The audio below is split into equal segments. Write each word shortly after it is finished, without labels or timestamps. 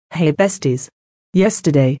Hey besties.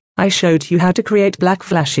 Yesterday, I showed you how to create black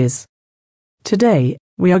flashes. Today,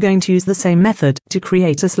 we are going to use the same method to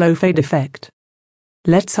create a slow fade effect.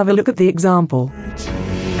 Let's have a look at the example.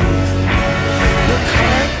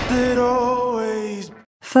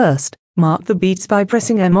 First, mark the beats by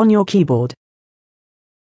pressing M on your keyboard.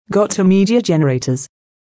 Go to Media Generators.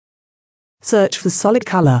 Search for solid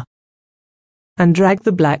color. And drag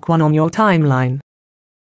the black one on your timeline.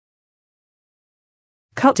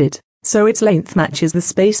 Cut it, so its length matches the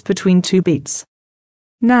space between two beats.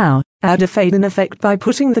 Now, add a fade-in effect by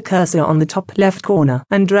putting the cursor on the top left corner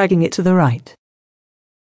and dragging it to the right.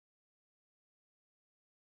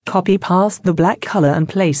 Copy past the black color and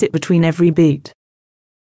place it between every beat.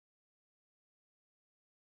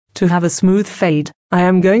 To have a smooth fade, I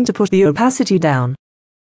am going to put the opacity down.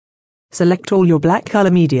 Select all your black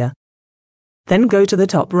color media. Then go to the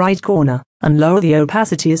top right corner and lower the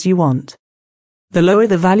opacity as you want. The lower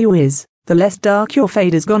the value is, the less dark your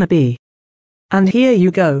fade is gonna be. And here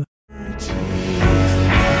you go.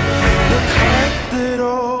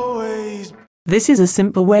 This is a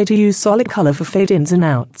simple way to use solid color for fade ins and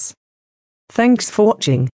outs. Thanks for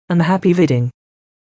watching, and happy vidding.